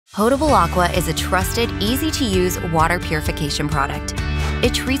Potable Aqua is a trusted, easy-to-use water purification product.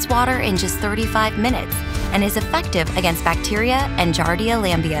 It treats water in just 35 minutes and is effective against bacteria and Giardia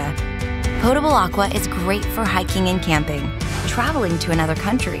lamblia. Potable Aqua is great for hiking and camping, traveling to another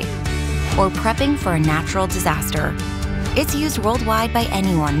country, or prepping for a natural disaster. It's used worldwide by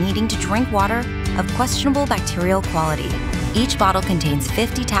anyone needing to drink water of questionable bacterial quality. Each bottle contains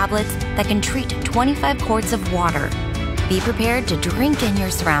 50 tablets that can treat 25 quarts of water. Be prepared to drink in your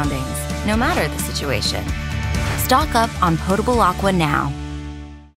surroundings, no matter the situation. Stock up on Potable Aqua now.